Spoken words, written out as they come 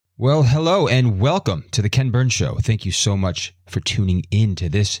Well, hello and welcome to the Ken Burns Show. Thank you so much for tuning in to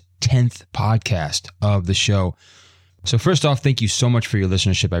this 10th podcast of the show. So first off, thank you so much for your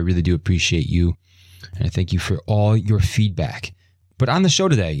listenership. I really do appreciate you. And I thank you for all your feedback. But on the show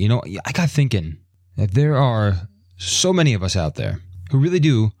today, I got thinking that there are so many of us out there who really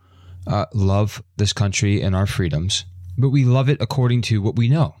do love this country and our freedoms, but we love it according to what we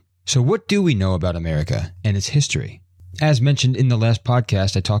know. So what do we know about America and its history? As mentioned in the last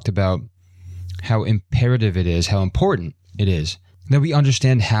podcast, I talked about how imperative it is, how important it is that we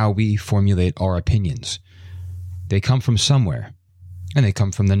understand how we formulate our opinions. They come from somewhere, and they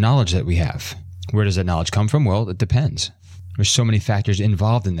come from the knowledge that we have. Where does that knowledge come from? Well, it depends. There's so many factors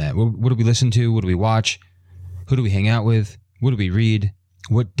involved in that. What do we listen to? What do we watch? Who do we hang out with? What do we read?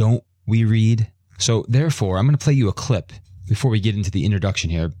 What don't we read? So therefore, I'm going to play you a clip before we get into the introduction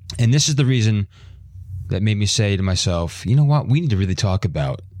here. And this is the reason that made me say to myself, you know what? We need to really talk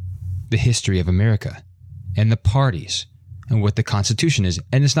about the history of America and the parties and what the Constitution is.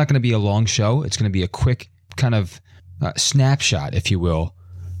 And it's not going to be a long show. It's going to be a quick kind of snapshot, if you will,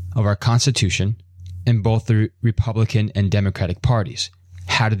 of our Constitution and both the Republican and Democratic parties.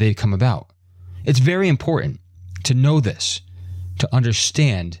 How did they come about? It's very important to know this, to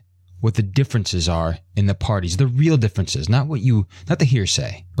understand what the differences are in the parties, the real differences, not the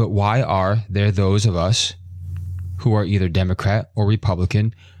hearsay, but why are there those of us who are either Democrat or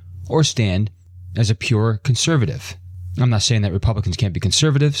Republican or stand as a pure conservative? I'm not saying that Republicans can't be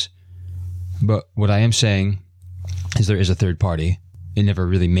conservatives, but what I am saying is there is a third party. It never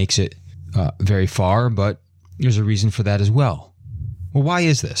really makes it very far, but there's a reason for that as well. Well, why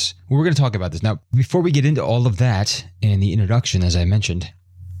is this? Well, we're going to talk about this. Now, before we get into all of that in the introduction, as I mentioned,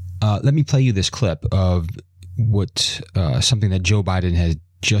 let me play you this clip of something that Joe Biden has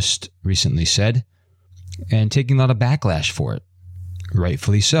just recently said and taking a lot of backlash for it,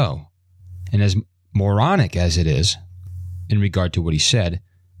 rightfully so. And as moronic as it is in regard to what he said,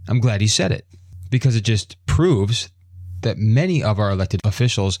 I'm glad he said it because it just proves that many of our elected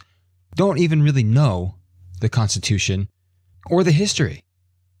officials don't even really know the Constitution or the history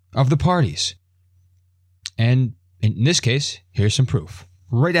of the parties. And in this case, here's some proof.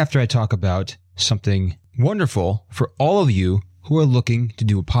 Right after I talk about something wonderful for all of you who are looking to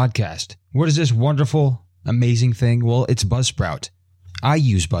do a podcast. What is this wonderful, amazing thing? Well, it's Buzzsprout. I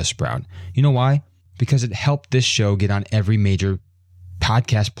use Buzzsprout. You know why? Because it helped this show get on every major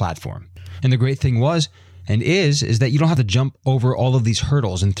podcast platform. And the great thing was, and is that you don't have to jump over all of these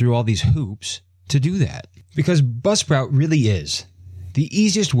hurdles and through all these hoops to do that. Because Buzzsprout really is the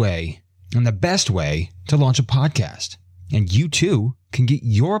easiest way and the best way to launch a podcast. And you too can get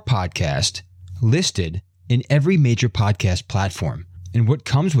your podcast listed in every major podcast platform. And what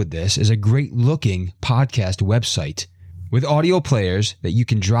comes with this is a great looking podcast website with audio players that you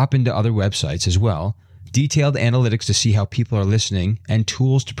can drop into other websites as well, detailed analytics to see how people are listening, and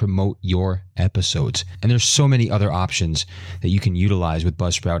tools to promote your episodes. And there's so many other options that you can utilize with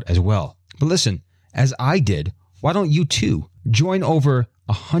Buzzsprout as well. But listen, as I did, why don't you too join over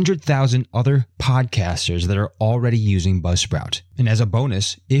 100,000 other podcasters that are already using Buzzsprout? And as a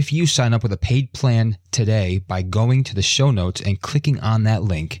bonus, if you sign up with a paid plan today by going to the show notes and clicking on that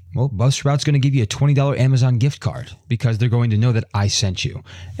link, well, Buzzsprout's going to give you a $20 Amazon gift card because they're going to know that I sent you.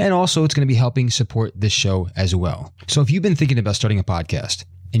 And also, it's going to be helping support this show as well. So if you've been thinking about starting a podcast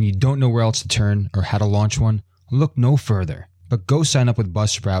and you don't know where else to turn or how to launch one, look no further, but go sign up with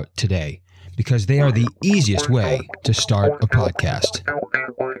Buzzsprout today, because they are the easiest way to start a podcast.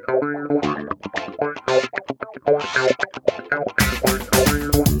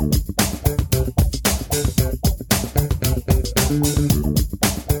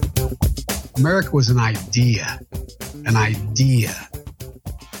 America was an idea. An idea.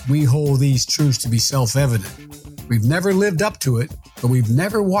 We hold these truths to be self-evident. We've never lived up to it, but we've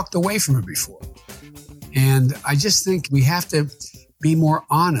never walked away from it before. And I just think we have to be more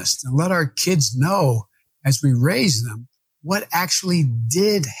honest and let our kids know as we raise them what actually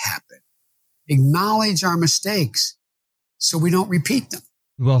did happen. Acknowledge our mistakes so we don't repeat them.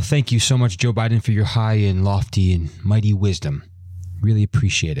 Well, thank you so much, Joe Biden, for your high and lofty and mighty wisdom. Really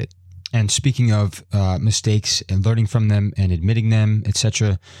appreciate it. And speaking of mistakes and learning from them and admitting them,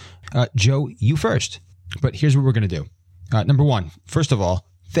 etc., Joe, you first. But here's what we're going to do. Number one, first of all,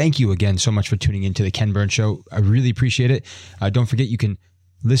 thank you again so much for tuning into the Ken Burns Show. I really appreciate it. Don't forget you can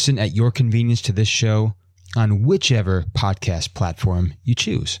listen at your convenience to this show on whichever podcast platform you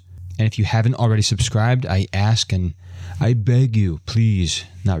choose. And if you haven't already subscribed, I ask and I beg you, please,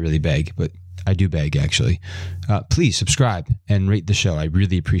 not really beg, but I do beg actually, please subscribe and rate the show. I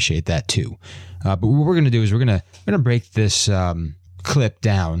really appreciate that too. But what we're going to do is we're going to break this clip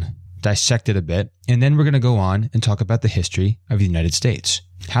down, dissect it a bit, and then we're going to go on and talk about the history of the United States.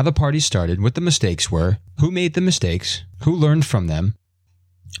 How the party started, what the mistakes were, who made the mistakes, who learned from them.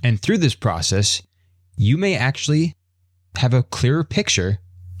 And through this process, you may actually have a clearer picture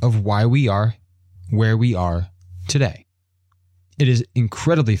of why we are where we are today. It is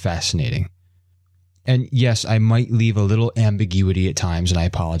incredibly fascinating. And yes, I might leave a little ambiguity at times, and I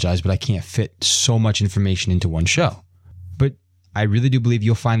apologize, but I can't fit so much information into one show. But I really do believe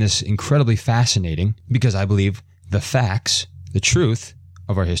you'll find this incredibly fascinating because I believe the facts, the truth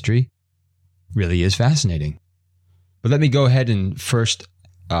of our history really is fascinating. But let me go ahead and first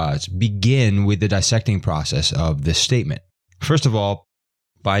begin with the dissecting process of this statement. First of all,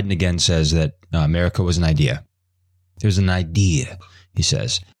 Biden again says that America was an idea. It was an idea, he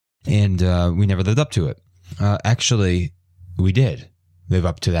says, and we never lived up to it. Actually, we did live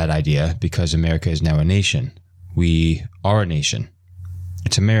up to that idea because America is now a nation. We are a nation.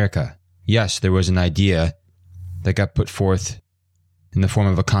 It's America. Yes, there was an idea that got put forth in the form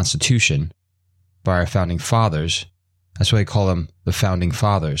of a constitution by our founding fathers. That's why they call them the founding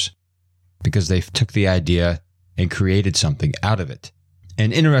fathers, because they took the idea and created something out of it.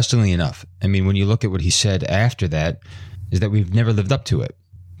 And interestingly enough, I mean, when you look at what he said after that, is that we've never lived up to it.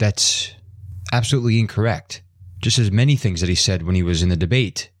 That's absolutely incorrect. Just as many things that he said when he was in the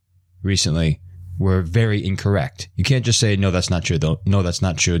debate recently were very incorrect. You can't just say, no, that's not true. No, that's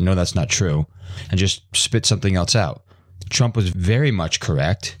not true. No, that's not true. And just spit something else out. Trump was very much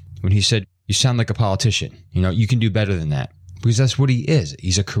correct when he said, you sound like a politician. You know, you can do better than that. Because that's what he is.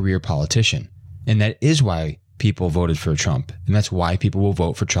 He's a career politician. And that is why people voted for Trump. And that's why people will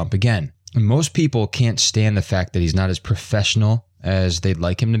vote for Trump again. And most people can't stand the fact that he's not as professional as they'd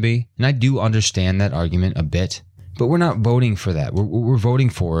like him to be. And I do understand that argument a bit. But we're not voting for that. What we're voting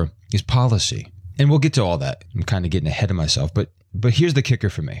for is policy. And we'll get to all that. I'm kind of getting ahead of myself. But here's the kicker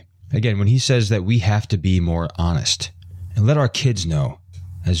for me. Again, when he says that we have to be more honest and let our kids know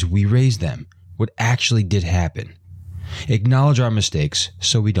as we raise them what actually did happen. Acknowledge our mistakes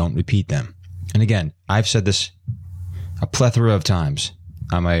so we don't repeat them. And again, I've said this a plethora of times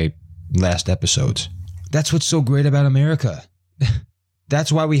on my last episodes. That's what's so great about America.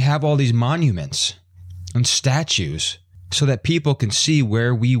 That's why we have all these monuments and statues so that people can see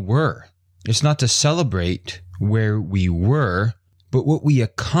where we were. It's not to celebrate where we were, but what we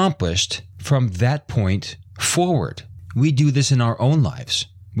accomplished from that point forward. We do this in our own lives.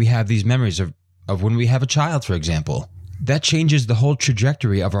 We have these memories of when we have a child, for example. That changes the whole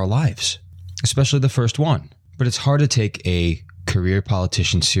trajectory of our lives, especially the first one. But it's hard to take a career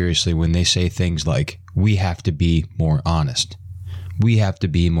politician seriously when they say things like, we have to be more honest. We have to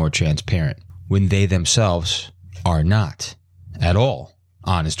be more transparent, when they themselves are not at all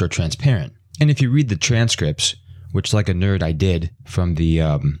honest or transparent. And if you read the transcripts, which like a nerd I did from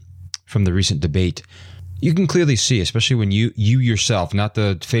the recent debate, you can clearly see, especially when you yourself, not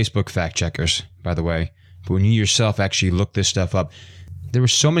the Facebook fact checkers, by the way, but when you yourself actually look this stuff up, there were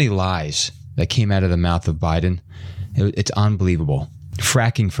so many lies that came out of the mouth of Biden. It's unbelievable.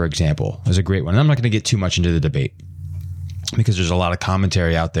 Fracking, for example, is a great one. And I'm not going to get too much into the debate because there's a lot of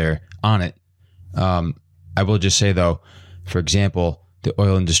commentary out there on it. I will just say, though, for example, the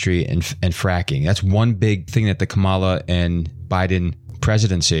oil industry and fracking, that's one big thing that the Kamala and Biden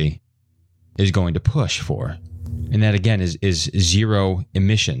presidency is going to push for. And that, again, is zero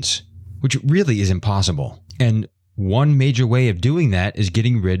emissions, which really is impossible. And one major way of doing that is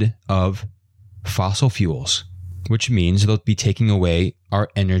getting rid of fossil fuels, which means they'll be taking away our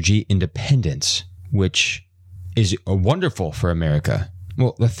energy independence, which is wonderful for America.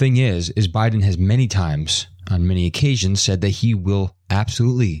 Well, the thing is Biden has many times, on many occasions, said that he will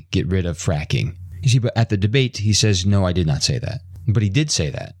absolutely get rid of fracking. You see, but at the debate, he says, no, I did not say that. But he did say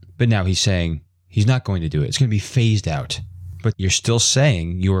that. But now he's saying he's not going to do it. It's going to be phased out. But you're still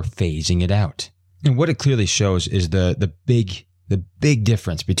saying you're phasing it out. And what it clearly shows is the big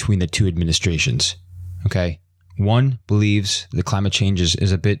difference between the two administrations. Okay? One believes the climate change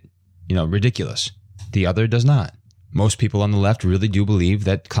is a bit, ridiculous. The other does not. Most people on the left really do believe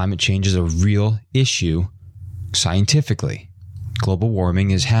that climate change is a real issue scientifically. Global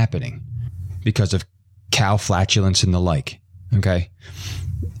warming is happening because of cow flatulence and the like. Okay?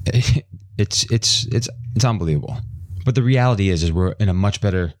 It's unbelievable. But the reality is we're in a much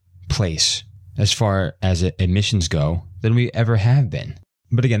better place as far as emissions go than we ever have been.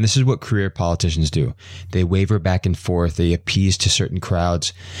 But again, this is what career politicians do. They waver back and forth. They appease to certain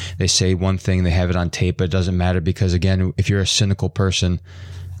crowds. They say one thing, they have it on tape, but it doesn't matter because, again, if you're a cynical person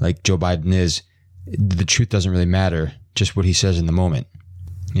like Joe Biden is, the truth doesn't really matter, just what he says in the moment.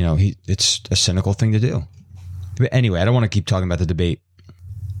 It's a cynical thing to do. But anyway, I don't want to keep talking about the debate.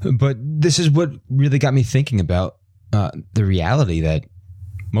 But this is what really got me thinking about the reality that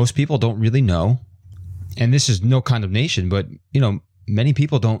most people don't really know. And this is no condemnation, but, many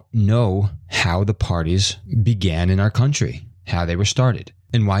people don't know how the parties began in our country, how they were started,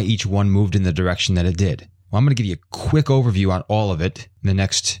 and why each one moved in the direction that it did. Well, I'm going to give you a quick overview on all of it in the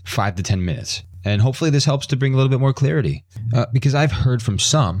next 5 to 10 minutes. And hopefully this helps to bring a little bit more clarity. Because I've heard from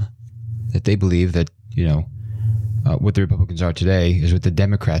some that they believe that, what the Republicans are today is what the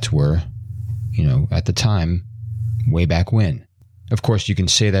Democrats were, at the time, way back when. Of course, you can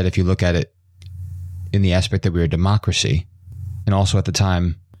say that if you look at it in the aspect that we're a democracy. And also at the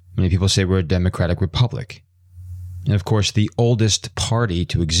time, many people say we're a democratic republic. And of course, the oldest party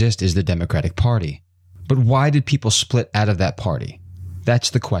to exist is the Democratic Party. But why did people split out of that party? That's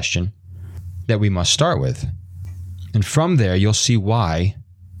the question that we must start with. And from there, you'll see why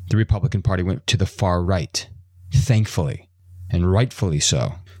the Republican Party went to the far right, thankfully, and rightfully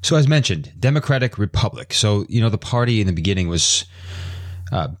so. So as mentioned, Democratic Republic. So, the party in the beginning was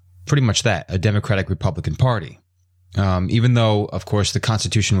pretty much that, a Democratic Republican Party. Even though, of course, the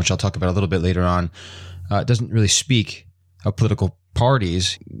Constitution, which I'll talk about a little bit later on, doesn't really speak of political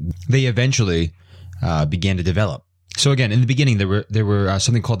parties, they eventually began to develop. So again, in the beginning, there were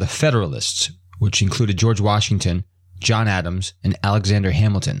something called the Federalists, which included George Washington, John Adams, and Alexander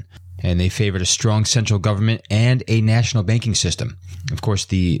Hamilton. And they favored a strong central government and a national banking system. Of course,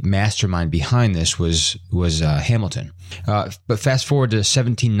 the mastermind behind this was Hamilton. But fast forward to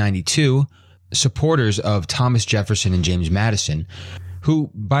 1792, supporters of Thomas Jefferson and James Madison,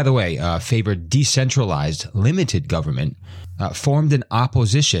 who, by the way, favored decentralized, limited government, formed an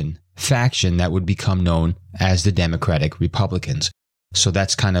opposition faction that would become known as the Democratic Republicans. So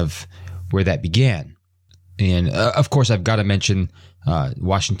that's kind of where that began. And of course, I've got to mention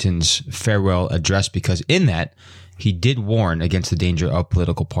Washington's farewell address, because in that, he did warn against the danger of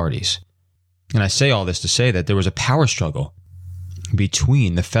political parties. And I say all this to say that there was a power struggle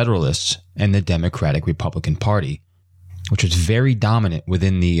between the Federalists and the Democratic Republican Party, which was very dominant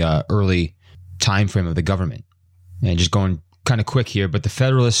within the early time frame of the government. And just going kind of quick here, but the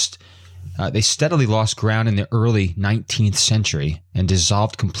Federalists, they steadily lost ground in the early 19th century and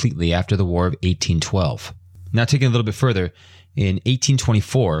dissolved completely after the War of 1812. Now, taking it a little bit further, in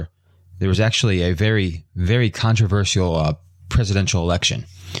 1824, there was actually a very, very controversial presidential election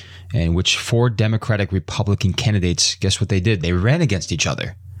in which 4 Democratic Republican candidates, guess what they did? They ran against each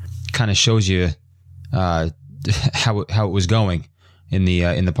other. Kind of shows you how it was going in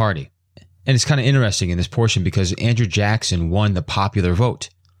the party. And it's kind of interesting in this portion because Andrew Jackson won the popular vote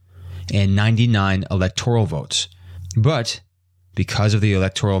and 99 electoral votes. But because of the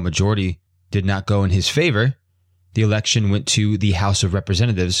electoral majority did not go in his favor, the election went to the House of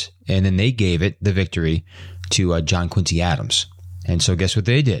Representatives, and then they gave it the victory to John Quincy Adams. And so guess what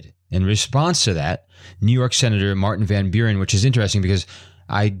they did? In response to that, New York Senator Martin Van Buren, which is interesting because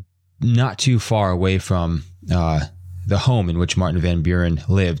I'm not too far away from the home in which Martin Van Buren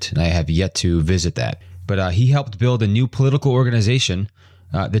lived, and I have yet to visit that. But he helped build a new political organization,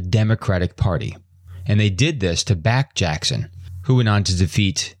 the Democratic Party. And they did this to back Jackson, who went on to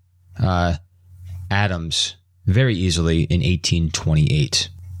defeat Adams very easily in 1828.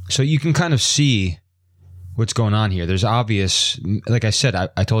 So you can kind of see what's going on here. There's obvious, like I said,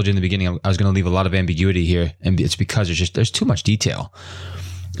 I told you in the beginning, I was going to leave a lot of ambiguity here, and it's because there's too much detail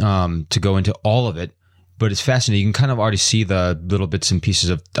to go into all of it. But it's fascinating. You can kind of already see the little bits and pieces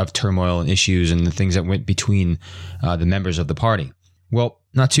of turmoil and issues and the things that went between the members of the party. Well,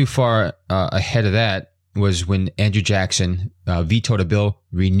 not too far ahead of that was when Andrew Jackson vetoed a bill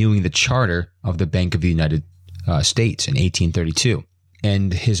renewing the charter of the Bank of the United States in 1832.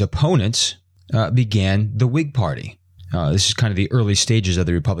 And his opponents began the Whig Party. This is kind of the early stages of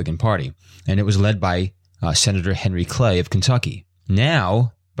the Republican Party. And it was led by Senator Henry Clay of Kentucky.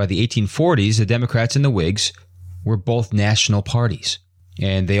 Now, by the 1840s, the Democrats and the Whigs were both national parties.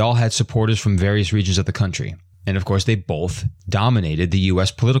 And they all had supporters from various regions of the country. And of course, they both dominated the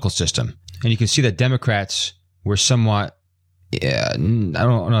U.S. political system. And you can see that Democrats were somewhat, I don't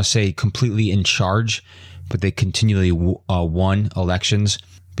want to say completely in charge, but they continually won elections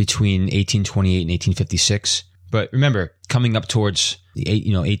between 1828 and 1856. But remember, coming up towards the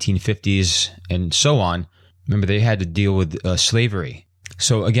 1850s and so on, remember they had to deal with slavery.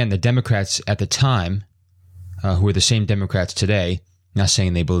 So again, the Democrats at the time, who are the same Democrats today, not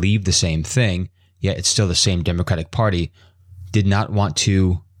saying they believe the same thing, yet it's still the same Democratic Party, did not want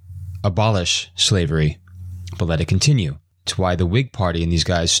to abolish slavery, but let it continue. It's why the Whig Party and these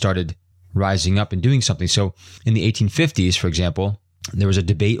guys started rising up and doing something. So in the 1850s, for example, there was a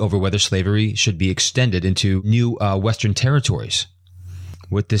debate over whether slavery should be extended into new Western territories.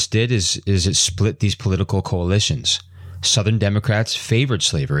 What this did is it split these political coalitions. Southern Democrats favored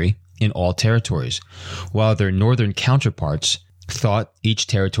slavery in all territories, while their Northern counterparts thought each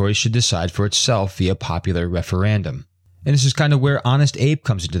territory should decide for itself via popular referendum. And this is kind of where Honest Abe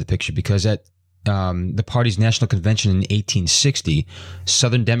comes into the picture, because at the party's national convention in 1860,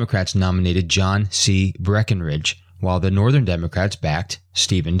 Southern Democrats nominated John C. Breckinridge, while the Northern Democrats backed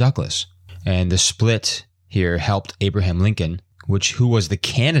Stephen Douglas. And the split here helped Abraham Lincoln, who was the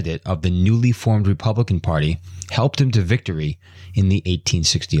candidate of the newly formed Republican Party, helped him to victory in the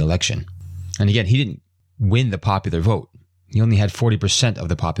 1860 election. And again, he didn't win the popular vote. He only had 40% of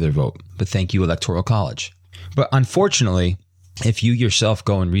the popular vote. But thank you, Electoral College. But unfortunately, if you yourself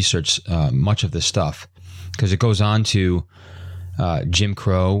go and research much of this stuff, because it goes on to Jim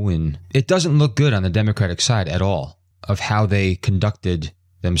Crow, and it doesn't look good on the Democratic side at all of how they conducted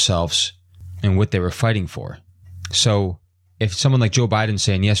themselves and what they were fighting for. So if someone like Joe Biden's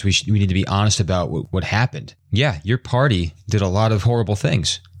saying, yes, we need to be honest about what happened. Yeah, your party did a lot of horrible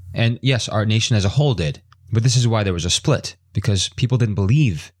things. And yes, our nation as a whole did. But this is why there was a split, because people didn't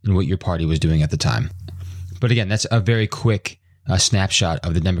believe in what your party was doing at the time. But again, that's a very quick snapshot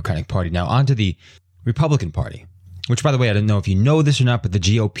of the Democratic Party. Now on to the Republican Party, which, by the way, I don't know if you know this or not, but the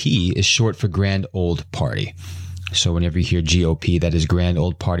GOP is short for Grand Old Party. So whenever you hear GOP, that is Grand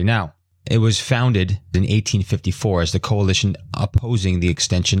Old Party. Now, it was founded in 1854 as the coalition opposing the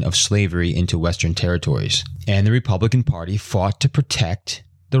extension of slavery into Western territories. And the Republican Party fought to protect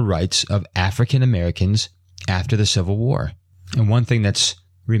the rights of African Americans after the Civil War. And one thing that's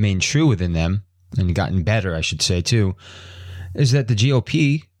remained true within them, and gotten better, I should say too, is that the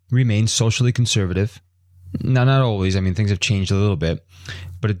GOP remains socially conservative. Now, not always. I mean, things have changed a little bit.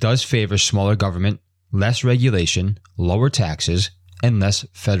 But it does favor smaller government, less regulation, lower taxes, and less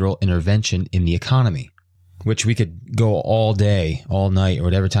federal intervention in the economy, which we could go all day, all night, or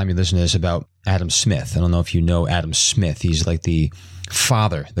whatever time you listen to this about Adam Smith. I don't know if you know Adam Smith. He's like the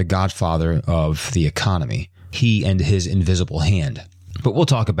father, the godfather of the economy. He and his invisible hand. But we'll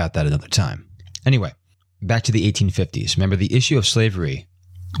talk about that another time. Anyway, back to the 1850s. Remember, the issue of slavery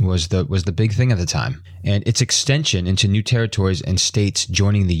was the big thing at the time. And its extension into new territories and states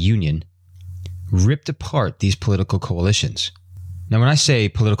joining the Union ripped apart these political coalitions. Now, when I say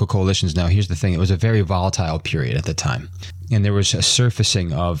political coalitions now, here's the thing. It was a very volatile period at the time. And there was a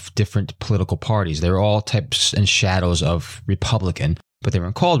surfacing of different political parties. They were all types and shadows of Republican, but they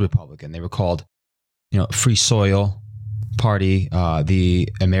weren't called Republican. They were called, Free Soil Party, the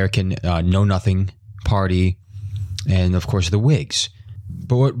American Know Nothing Party, and of course the Whigs.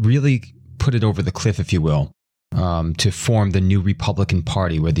 But what really put it over the cliff, if you will, to form the new Republican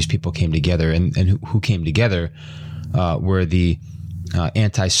Party, where these people came together, and who came together were the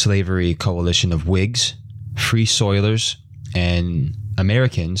anti-slavery coalition of Whigs, Free Soilers, and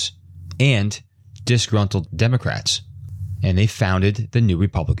Americans, and disgruntled Democrats. And they founded the new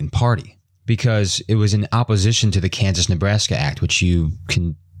Republican Party because it was in opposition to the Kansas-Nebraska Act, which you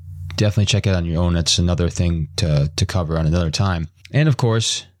can definitely check out on your own. That's another thing to cover on another time. And of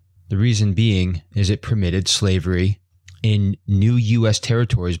course, the reason being is it permitted slavery in new U.S.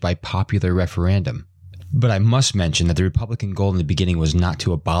 territories by popular referendum. But I must mention that the Republican goal in the beginning was not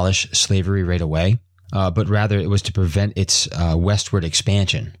to abolish slavery right away, but rather it was to prevent its westward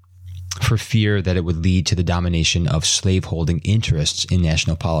expansion for fear that it would lead to the domination of slaveholding interests in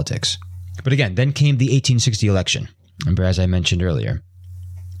national politics. But again, then came the 1860 election, remember, as I mentioned earlier,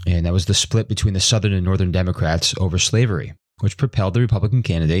 and that was the split between the Southern and Northern Democrats over slavery, which propelled the Republican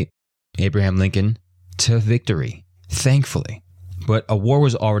candidate, Abraham Lincoln, to victory, thankfully. But a war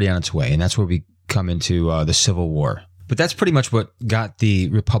was already on its way, and that's where we come into the Civil War. But that's pretty much what got the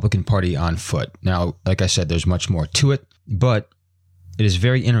Republican Party on foot. Now, like I said, there's much more to it, but it is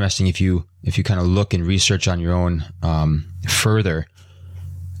very interesting if you kind of look and research on your own further.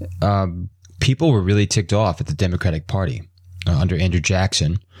 People were really ticked off at the Democratic Party under Andrew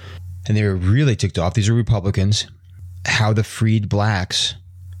Jackson, and they were really ticked off. These are Republicans, how the freed blacks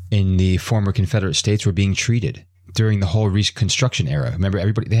in the former Confederate states were being treated during the whole Reconstruction era.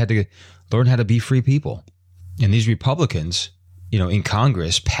 Remember, they had to learn how to be free people. And these Republicans, in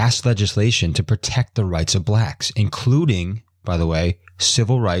Congress, passed legislation to protect the rights of blacks, including, by the way,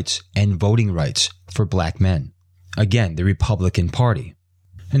 civil rights and voting rights for black men. Again, the Republican Party.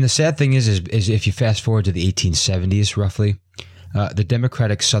 And the sad thing is if you fast forward to the 1870s, roughly, the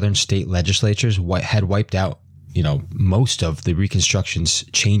Democratic Southern state legislatures had wiped out, most of the Reconstruction's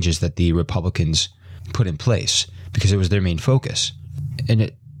changes that the Republicans put in place because it was their main focus. And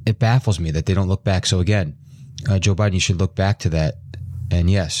it baffles me that they don't look back. So again, Joe Biden, you should look back to that And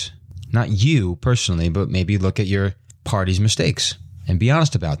yes, not you personally, but maybe look at your party's mistakes and be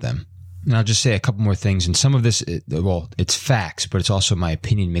honest about them. And I'll just say a couple more things. And some of this, well, it's facts, but it's also my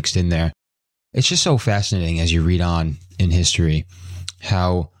opinion mixed in there. It's just so fascinating as you read on in history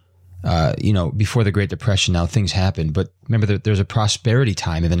how, before the Great Depression, now things happened. But remember, there's a prosperity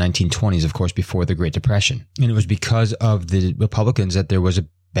time in the 1920s, of course, before the Great Depression. And it was because of the Republicans that there was a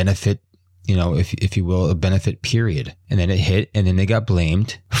benefit, if you will, a benefit period. And then it hit, and then they got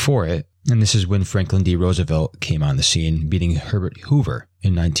blamed for it. And this is when Franklin D. Roosevelt came on the scene, beating Herbert Hoover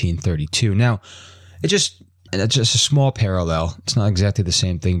in 1932. Now, it's just a small parallel. It's not exactly the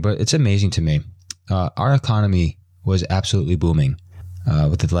same thing, but it's amazing to me. Our economy was absolutely booming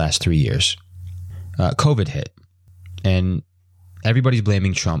within the last 3 years. COVID hit, and everybody's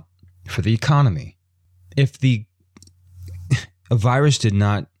blaming Trump for the economy. If a virus did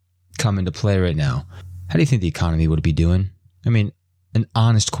not come into play right now, how do you think the economy would be doing? I mean, an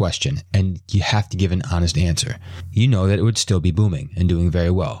honest question, and you have to give an honest answer. You know that it would still be booming and doing very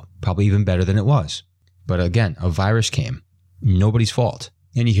well, probably even better than it was. But again, a virus came. Nobody's fault.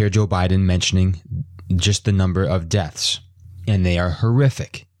 And you hear Joe Biden mentioning just the number of deaths, and they are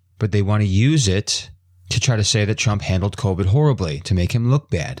horrific. But they want to use it to try to say that Trump handled COVID horribly, to make him look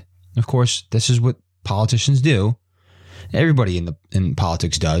bad. Of course, this is what politicians do. Everybody in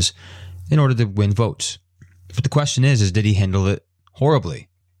politics does, in order to win votes. But the question is did he handle it horribly?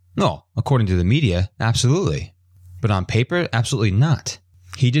 No, according to the media, absolutely. But on paper, absolutely not.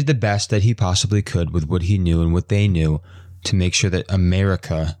 He did the best that he possibly could with what he knew and what they knew to make sure that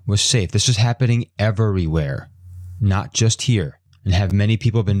America was safe. This is happening everywhere, not just here. And have many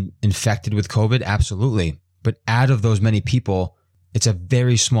people been infected with COVID? Absolutely. But out of those many people, it's a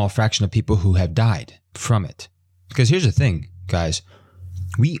very small fraction of people who have died from it. Because here's the thing, guys.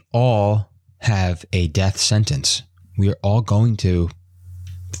 We all have a death sentence. We are all going to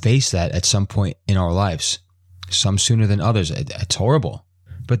face that at some point in our lives. Some sooner than others. It's horrible.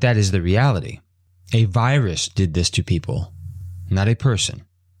 But that is the reality. A virus did this to people, not a person.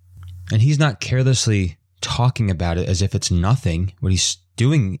 And he's not carelessly talking about it as if it's nothing. What he's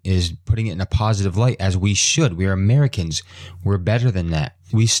doing is putting it in a positive light, as we should. We are Americans. We're better than that.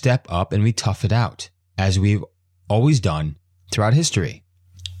 We step up and we tough it out, as we've always done throughout history,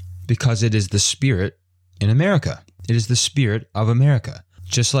 because it is the spirit in America. It is the spirit of America.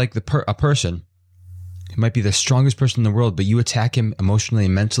 Just like a person who might be the strongest person in the world, but you attack him emotionally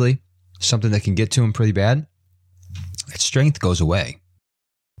and mentally, something that can get to him pretty bad, that strength goes away.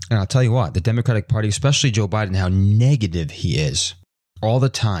 And I'll tell you what, the Democratic Party, especially Joe Biden, how negative he is all the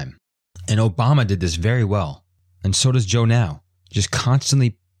time. And Obama did this very well. And so does Joe now, just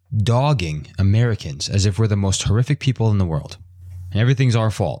constantly dogging Americans as if we're the most horrific people in the world. And everything's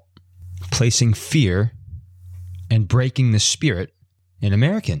our fault. Placing fear and breaking the spirit in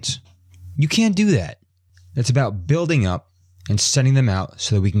Americans. You can't do that. It's about building up and sending them out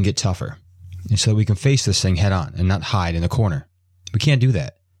so that we can get tougher. And so that we can face this thing head on and not hide in a corner. We can't do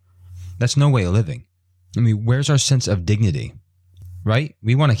that. That's no way of living. I mean, where's our sense of dignity? Right?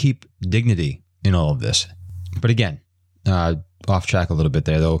 We want to keep dignity in all of this. But again, off track a little bit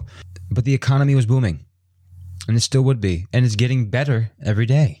there though. But the economy was booming. And it still would be. And it's getting better every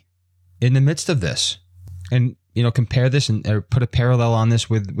day in the midst of this. And, compare this or put a parallel on this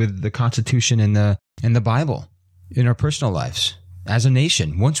with the Constitution and the Bible in our personal lives as a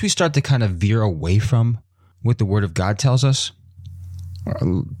nation. Once we start to kind of veer away from what the Word of God tells us,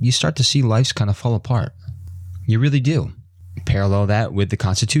 you start to see lives kind of fall apart. You really do. Parallel that with the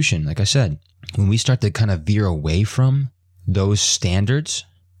Constitution, like I said. When we start to kind of veer away from those standards,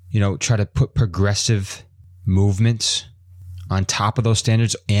 try to put progressive movements on top of those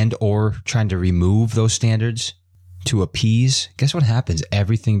standards and or trying to remove those standards to appease, guess what happens?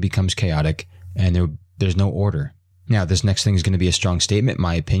 Everything becomes chaotic and there's no order. Now, this next thing is going to be a strong statement,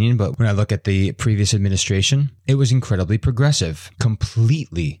 my opinion, but when I look at the previous administration, it was incredibly progressive,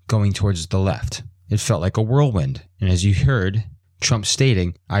 completely going towards the left. It felt like a whirlwind. And as you heard Trump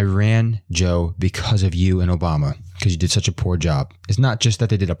stating, I ran, Joe, because of you and Obama, because you did such a poor job. It's not just that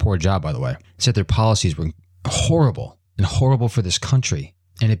they did a poor job, by the way. It's that their policies were horrible and horrible for this country.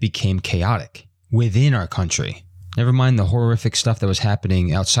 And it became chaotic within our country. Never mind the horrific stuff that was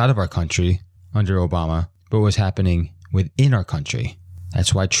happening outside of our country under Obama, but was happening within our country.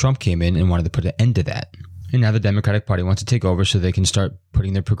 That's why Trump came in and wanted to put an end to that. And now the Democratic Party wants to take over so they can start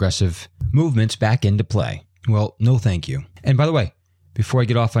putting their progressive movements back into play. Well, no thank you. And by the way, before I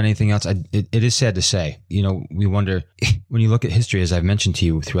get off on anything else, it is sad to say, we wonder, when you look at history, as I've mentioned to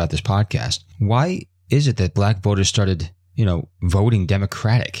you throughout this podcast, why is it that black voters started, voting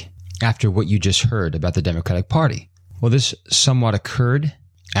Democratic after what you just heard about the Democratic Party? Well, this somewhat occurred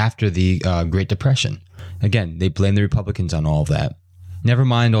after the Great Depression. Again, they blamed the Republicans on all of that. Never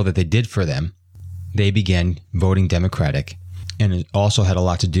mind all that they did for them. They began voting Democratic. And it also had a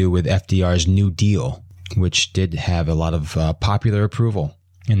lot to do with FDR's New Deal, which did have a lot of popular approval.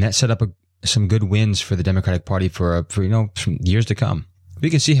 And that set up some good wins for the Democratic Party for years to come. We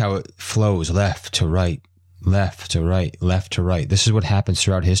can see how it flows left to right, left to right, left to right. This is what happens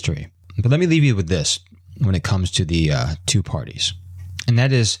throughout history. But let me leave you with this when it comes to the two parties. And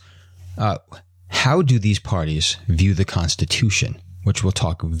that is, how do these parties view the Constitution, which we'll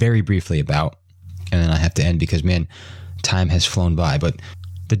talk very briefly about. And then I have to end because, man, time has flown by. But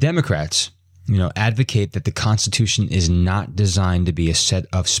the Democrats, advocate that the Constitution is not designed to be a set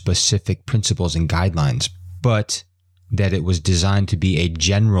of specific principles and guidelines, but that it was designed to be a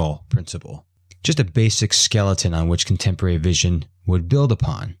general principle, just a basic skeleton on which contemporary vision would build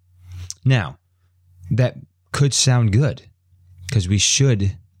upon. Now, that could sound good because we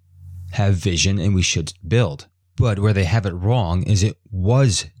should have vision and we should build. But where they have it wrong is it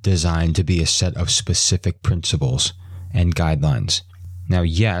was designed to be a set of specific principles and guidelines. Now,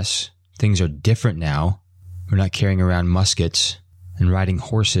 yes, things are different now. We're not carrying around muskets and riding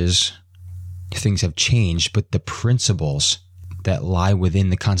horses. Things have changed, but the principles that lie within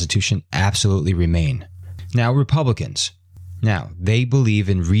the Constitution absolutely remain. Now, Republicans. Now, they believe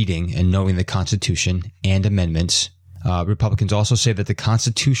in reading and knowing the Constitution and amendments. Republicans also say that the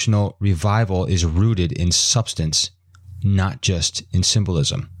constitutional revival is rooted in substance, not just in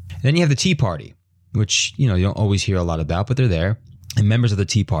symbolism. Then you have the Tea Party, which, you don't always hear a lot about, but they're there. And members of the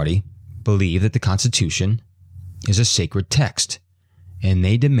Tea Party believe that the Constitution is a sacred text, and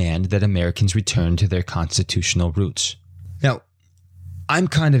they demand that Americans return to their constitutional roots. Now, I'm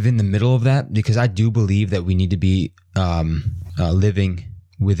kind of in the middle of that because I do believe that we need to be living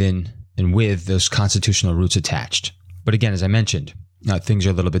within and with those constitutional roots attached. But again, as I mentioned, things are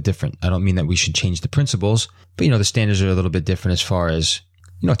a little bit different. I don't mean that we should change the principles, but, the standards are a little bit different as far as,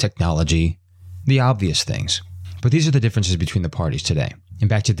 technology, the obvious things. But these are the differences between the parties today. And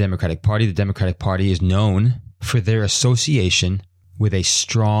back to the Democratic Party is known for their association with a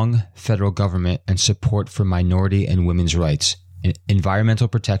strong federal government and support for minority and women's rights, environmental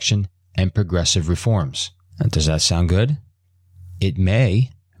protection, and progressive reforms. Now, does that sound good? It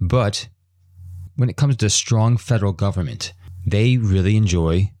may, but when it comes to strong federal government, they really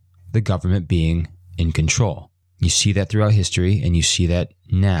enjoy the government being in control. You see that throughout history, and you see that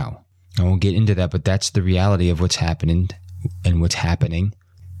now. I won't get into that, but that's the reality of what's happening and what's happening,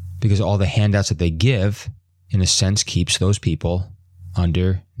 because all the handouts that they give, in a sense, keeps those people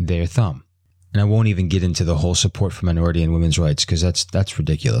under their thumb. And I won't even get into the whole support for minority and women's rights, because that's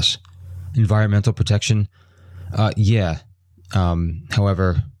ridiculous. Environmental protection, however,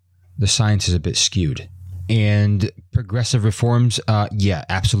 the science is a bit skewed. And progressive reforms,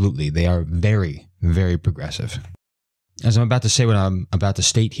 absolutely. They are very, very progressive. As I'm about to say what I'm about to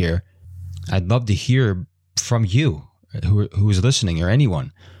state here, I'd love to hear from you, who is listening, or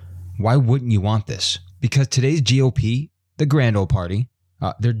anyone. Why wouldn't you want this? Because today's GOP, the grand old party,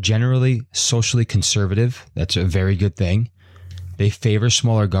 they're generally socially conservative. That's a very good thing. They favor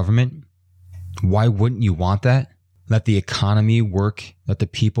smaller government. Why wouldn't you want that? Let the economy work. Let the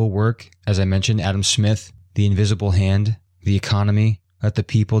people work. As I mentioned, Adam Smith, the invisible hand, the economy. Let the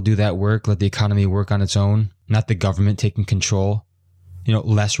people do that work. Let the economy work on its own, not the government taking control.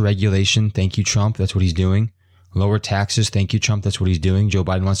 Less regulation. Thank you, Trump. That's what he's doing. Lower taxes. Thank you, Trump. That's what he's doing. Joe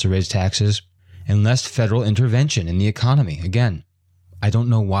Biden wants to raise taxes. And less federal intervention in the economy. Again, I don't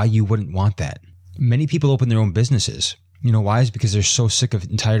know why you wouldn't want that. Many people open their own businesses. Why? Is because they're so sick of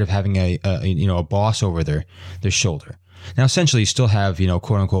and tired of having a boss over their shoulder. Now, essentially, you still have,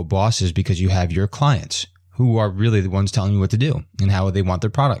 quote unquote bosses because you have your clients who are really the ones telling you what to do and how they want their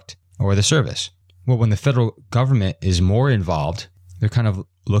product or the service. Well, when the federal government is more involved, they're kind of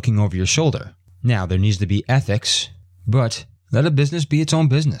looking over your shoulder. Now, there needs to be ethics, but let a business be its own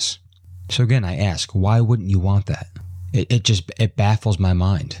business. So again, I ask, why wouldn't you want that? It baffles my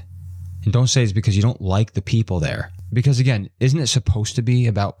mind. And don't say it's because you don't like the people there. Because again, isn't it supposed to be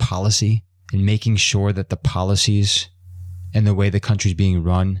about policy and making sure that the policies and the way the country's being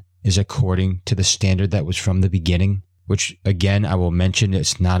run is according to the standard that was from the beginning? Which, again, I will mention,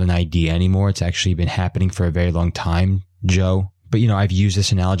 it's not an idea anymore. It's actually been happening for a very long time, Joe. But, I've used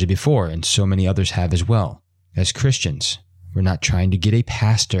this analogy before, and so many others have as well. As Christians, we're not trying to get a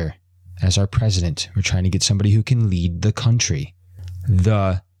pastor as our president. We're trying to get somebody who can lead the country.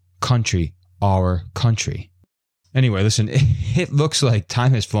 The country, our country. Anyway, listen, it looks like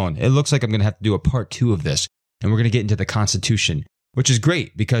time has flown. It looks like I'm going to have to do a part 2 of this, and we're going to get into the Constitution, which is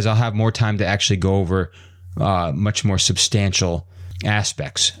great because I'll have more time to actually go over much more substantial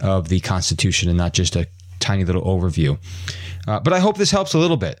aspects of the Constitution and not just a tiny little overview. But I hope this helps a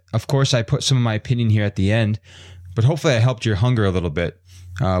little bit. Of course, I put some of my opinion here at the end, but hopefully I helped your hunger a little bit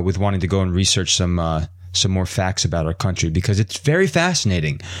with wanting to go and research some more facts about our country, because it's very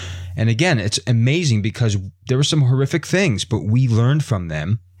fascinating. And again, it's amazing because there were some horrific things, but we learned from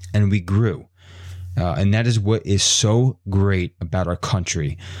them and we grew. And that is what is so great about our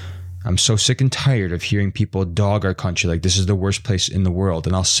country. I'm so sick and tired of hearing people dog our country like this is the worst place in the world.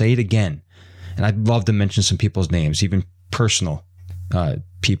 And I'll say it again. And I'd love to mention some people's names, even personal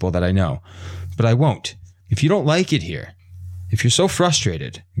people that I know. But I won't. If you don't like it here, if you're so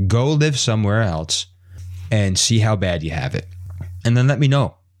frustrated, go live somewhere else and see how bad you have it. And then let me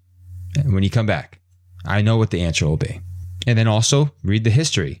know when you come back. I know what the answer will be. And then also read the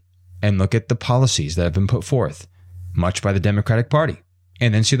history and look at the policies that have been put forth, much by the Democratic Party,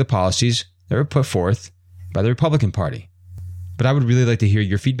 and then see the policies that were put forth by the Republican Party. But I would really like to hear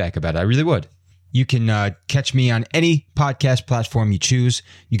your feedback about it. I really would. You can catch me on any podcast platform you choose.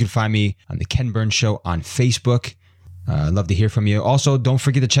 You can find me on The Ken Burns Show on Facebook. I'd love to hear from you. Also, don't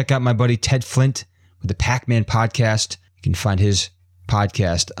forget to check out my buddy Ted Flint with the Pac-Man podcast. You can find his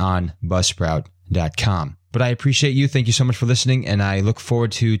podcast on Buzzsprout.com. But I appreciate you. Thank you so much for listening, and I look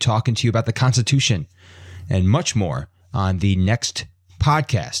forward to talking to you about the Constitution and much more on the next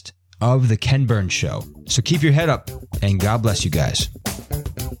podcast of The Ken Burns Show. So keep your head up, and God bless you guys.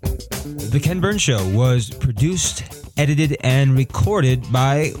 The Ken Burns Show was produced, edited, and recorded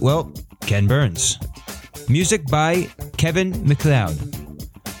by, well, Ken Burns. Music by Kevin MacLeod.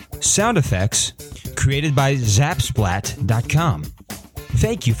 Sound effects created by Zapsplat.com.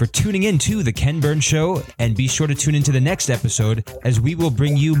 Thank you for tuning in to The Ken Burns Show, and be sure to tune into the next episode as we will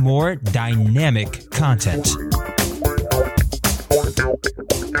bring you more dynamic content.